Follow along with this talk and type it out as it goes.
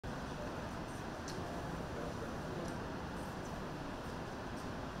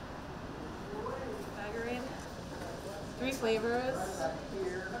flavors.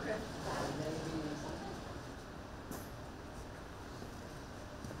 Okay.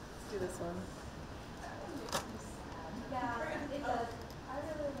 Let's do this one.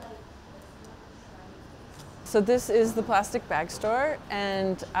 So this is the plastic bag store,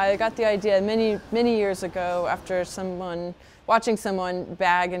 and I got the idea many years ago after watching someone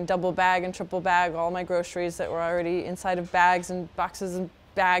bag and double bag and triple bag all my groceries that were already inside of bags and boxes and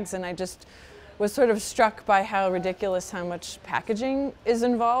bags, and I just was sort of struck by how ridiculous how much packaging is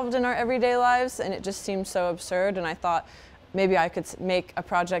involved in our everyday lives, and it just seemed so absurd, and I thought maybe I could make a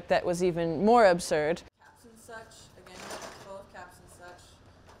project that was even more absurd. Caps and such, again, full of caps and such,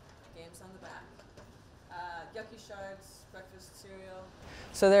 games on the back. Yucky Shards, breakfast cereal.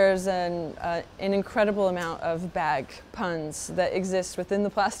 So there's an incredible amount of bag puns that exist within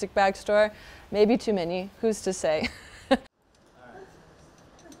the plastic bag store. Maybe too many, who's to say? All right.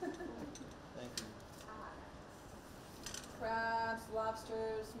 Thank you. Crabs,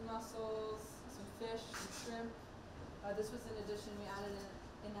 lobsters, mussels, some fish, some shrimp. This was an addition we added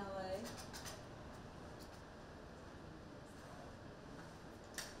in LA.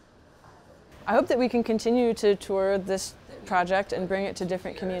 I hope that we can continue to tour this project and bring it to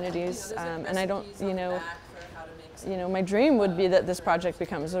different communities. And I don't, my dream would be that this project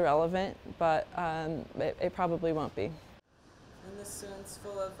becomes irrelevant, but it probably won't be. And this one's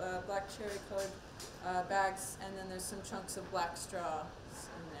full of black cherry colored bags, and then there's some chunks of black straw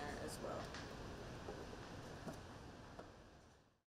in there as well.